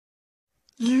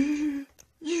Guys,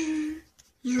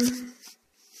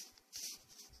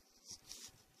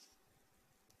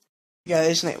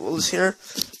 Nate Willis here.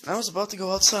 I was about to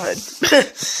go outside.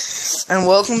 And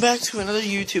welcome back to another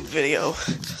YouTube video.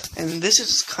 And this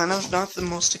is kind of not the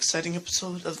most exciting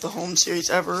episode of the home series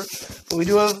ever, but we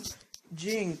do have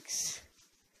Jinx.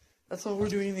 That's all we're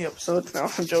doing in the episode.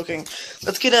 No, I'm joking.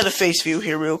 Let's get out of face view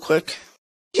here real quick.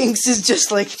 Jinx is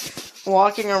just like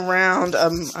walking around.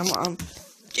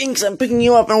 Jinx, I'm picking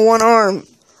you up in one arm.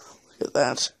 Look at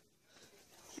that.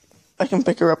 I can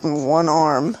pick her up in one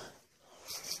arm.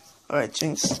 Alright,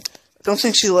 Jinx. I don't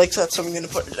think she likes that, so I'm gonna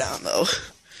put her down, though.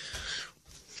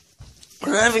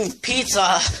 We're having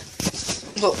pizza.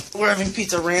 Well, we're having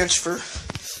Pizza Ranch for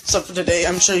supper today.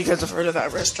 I'm sure you guys have heard of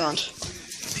that restaurant.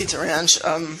 Pizza Ranch.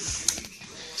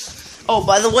 Oh,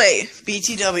 by the way,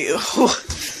 BTW.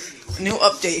 New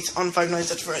update on Five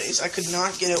Nights at Freddy's. I could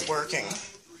not get it working.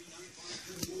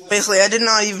 Basically, I did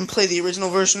not even play the original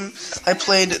version. I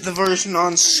played the version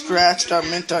on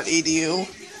scratch.mint.edu.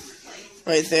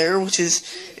 Right there, which is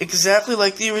exactly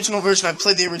like the original version. I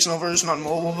played the original version on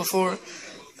mobile before.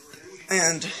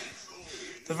 And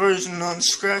the version on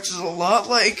Scratch is a lot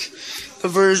like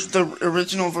the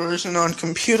original version on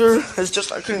computer. It's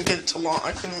just I couldn't get it to launch.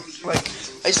 I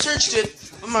searched it,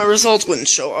 but my results wouldn't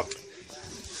show up.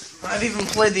 I've even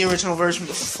played the original version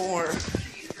before.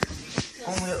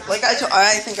 Only,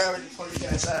 I think I already told you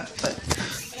guys that, but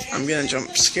I'm gonna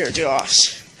jump scare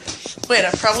Josh. Wait, I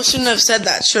probably shouldn't have said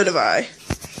that, should have I?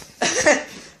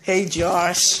 Hey,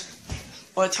 Josh.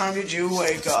 What time did you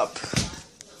wake up?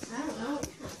 I don't know.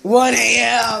 1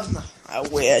 a.m. I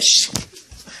wish.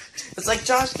 It's like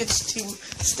Josh gets to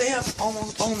stay up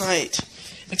almost all night.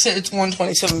 Except it's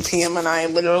 1:27 p.m. and I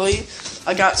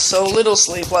got so little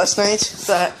sleep last night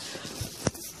that,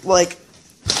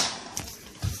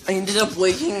 I ended up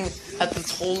waking at the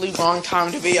totally wrong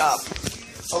time to be up.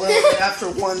 A little bit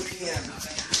after 1 p.m.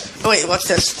 Oh, wait, watch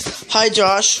this. Hi,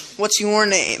 Josh. What's your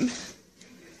name?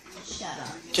 Shut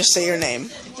up. Just say your name.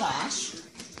 Josh.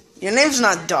 Your name's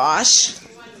not Dosh.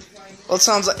 Well, it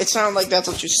sounded like that's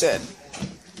what you said.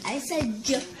 I said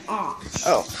Josh.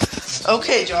 Oh.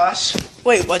 Okay, Josh.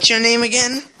 Wait, what's your name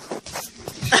again?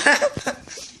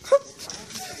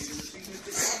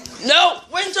 No!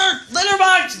 Winter! Litter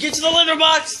box! Get to the litter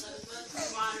box!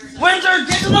 Winter,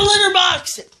 get to the litter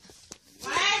box!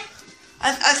 What?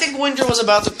 I think Winter was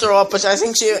about to throw up, but I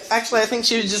think she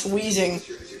was just wheezing.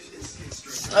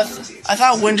 I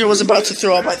thought Winter was about to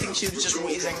throw up. I think she was just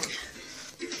wheezing.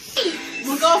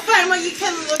 We'll go find what you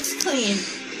can looks clean.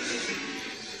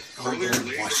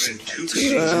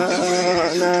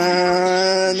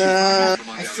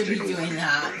 I should be doing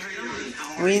that.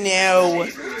 We know.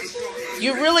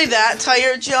 You really that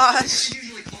tired, Josh?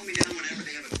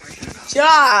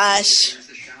 Josh!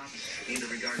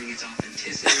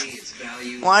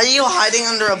 Why are you hiding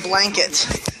under a blanket?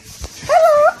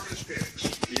 Hello!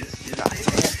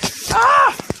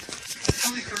 Ah!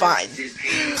 Fine.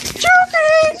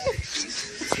 Joking!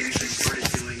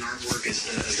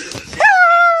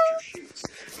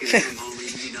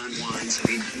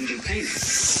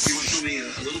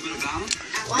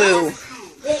 Boo.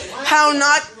 How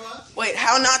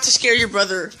not to scare your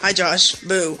brother. Hi, Josh.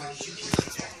 Boo.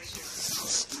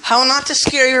 How not to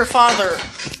scare your father.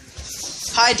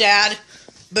 Hi, Dad.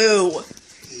 Boo.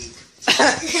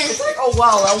 Oh,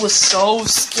 wow, that was so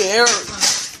scary.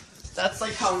 That's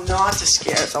like how not to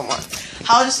scare someone.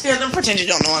 How to scare them? Pretend you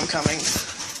don't know I'm coming.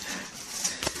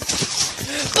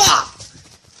 Ah!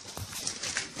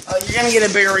 You're gonna get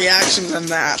a bigger reaction than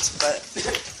that,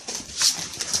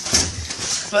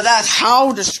 but that's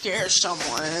how to scare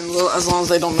someone, as long as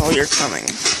they don't know you're coming.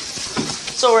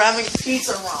 So we're having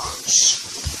Pizza Ranch.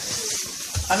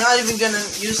 I'm not even gonna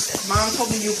use it. Mom told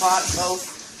me you bought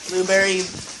both blueberry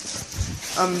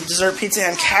dessert pizza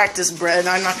and cactus bread, and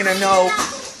I'm not gonna know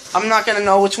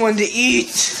which one to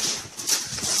eat.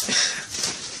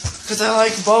 Because I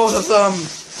like both of them, I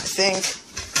think.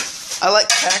 I like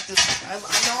cactus. I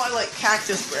know I like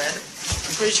cactus bread.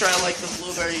 I'm pretty sure I like the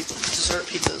blueberry dessert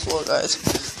pizza as well, guys.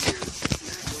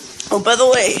 Oh, by the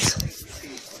way,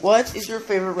 what is your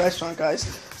favorite restaurant, guys?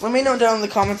 Let me know down in the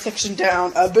comment section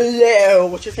down below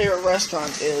what your favorite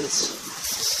restaurant is.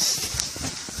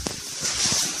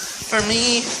 For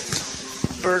me,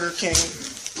 Burger King.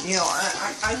 You know,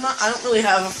 I don't really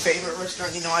have a favorite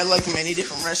restaurant. You know, I like many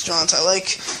different restaurants. I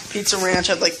like Pizza Ranch.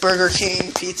 I like Burger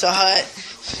King, Pizza Hut,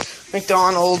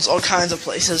 McDonald's, all kinds of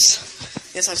places.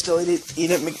 Yes, I still eat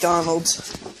at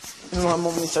McDonald's, even though I'm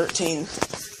only 13.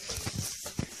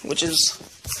 Which is,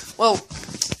 well,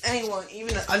 anyone,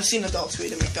 even I've seen adults who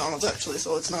eat at McDonald's actually,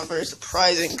 so it's not very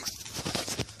surprising.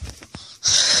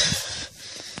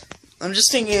 I'm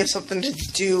just thinking of something to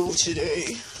do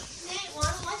today. Hey,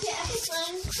 wanna watch the Epic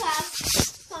Minecraft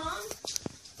song?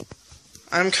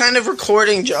 I'm kind of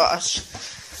recording, Josh.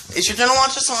 If you're gonna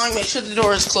watch a song, make sure the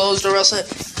door is closed, or else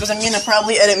because I'm gonna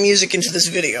probably edit music into this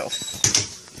video.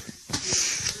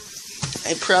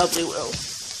 I probably will.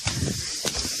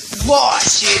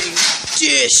 Washing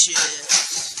dishes.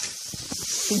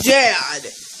 Dad,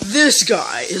 this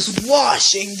guy is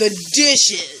washing the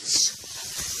dishes.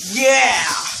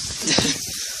 Yeah.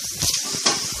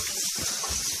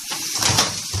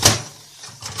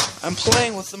 I'm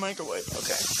playing with the microwave.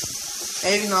 Okay.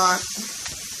 Maybe not.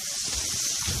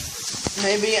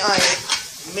 Maybe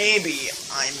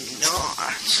I'm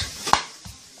not.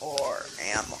 Or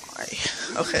am I?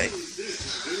 Okay.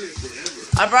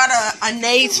 I brought a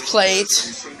Nate's plate.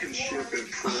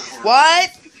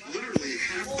 What?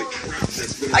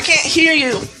 I can't hear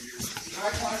you.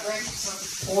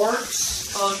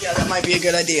 Oh yeah, that might be a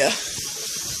good idea.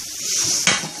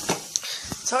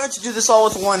 It's hard to do this all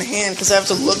with one hand because I have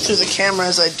to look through the camera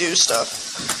as I do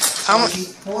stuff. How much?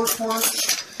 4 forks.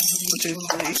 1, 2,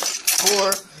 3,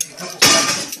 4.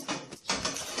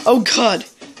 Oh god,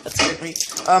 that scared me.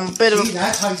 Bit of See,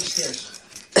 that's how you scare.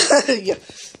 yeah,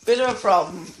 bit of a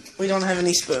problem. We don't have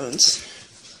any spoons.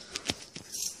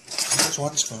 There's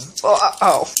 1 spoon. Well,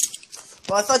 oh.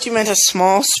 Well, I thought you meant a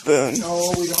small spoon.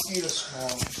 No, we don't need a small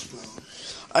spoon.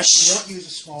 A We don't use a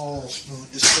small spoon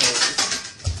to serve.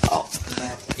 Oh.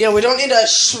 Yeah, we don't need a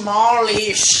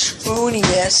smallish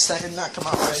spooniness. That did not come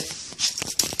out right.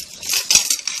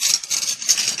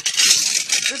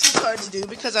 This is hard to do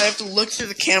because I have to look through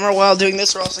the camera while doing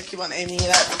this, or else I keep on aiming it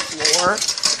at the floor.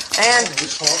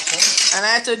 And I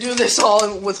have to do this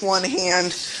all with one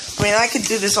hand. I mean, I could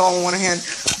do this all in one hand.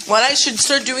 What I should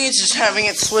start doing is just having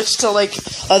it switch to, like,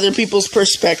 other people's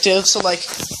perspective. So, like,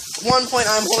 one point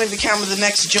I'm holding the camera, the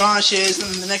next Josh is,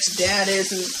 and the next Dad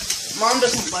is, and Mom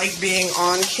doesn't like being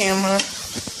on camera.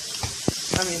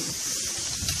 I mean...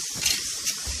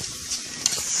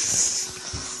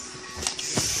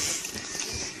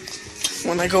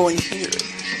 when I go in here.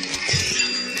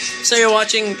 So you're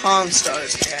watching Pawn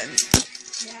Stars, Dad?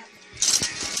 Yeah.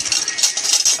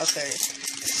 Okay.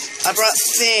 I brought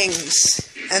things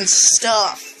and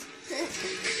stuff.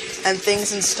 And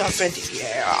things and stuff, and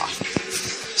yeah.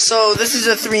 So this is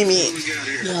a 3-meat.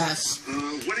 Yes.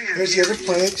 Here's the other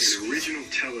plates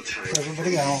for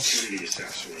everybody else. And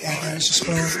there's a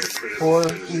spoon for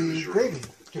the gravy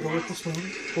to go with the spoon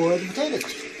for the potatoes.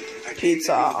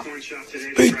 Pizza.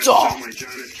 Pizza!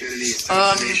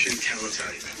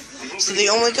 So the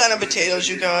only kind of potatoes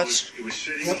you got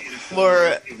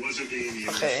were...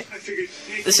 Okay.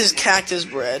 This is cactus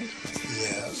bread.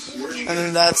 Yes. And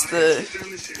then that's the...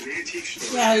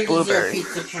 Yeah, you can do a Blueberry.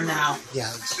 pizza for now.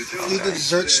 Yeah. Leave the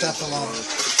dessert stuff alone.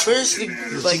 Where's the...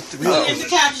 like... Here's the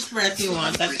cactus bread if you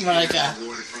want. That's what I got.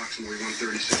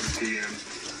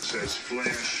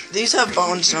 These have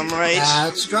bones in them, right?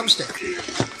 That's drumstick.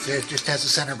 It just has a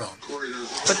center bone.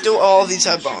 But do all these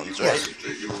have bones, right?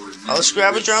 I'll just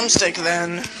grab a drumstick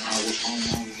then.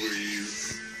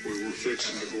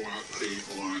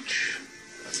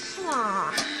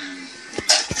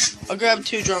 I'll grab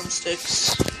 2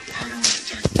 drumsticks.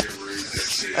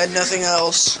 I had nothing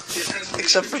else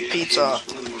except for pizza.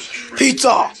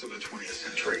 Pizza!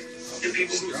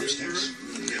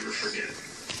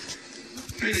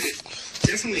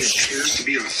 Definitely appears to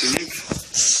be authentic.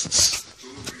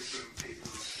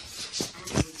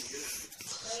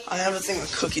 I have a thing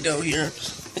of cookie dough here.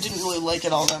 I didn't really like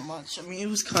it all that much. I mean, it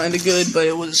was kind of good, but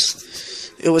it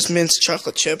was minced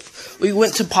chocolate chip. We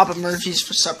went to Papa Murphy's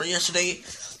for supper yesterday.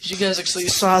 You guys actually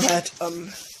saw that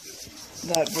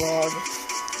that vlog.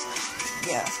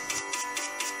 Yeah.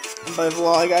 And by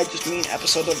vlog, I just mean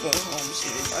episode of the home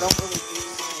series. I don't really do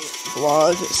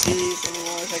my vlog series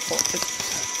anymore, as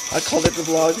I called it the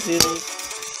vlog series.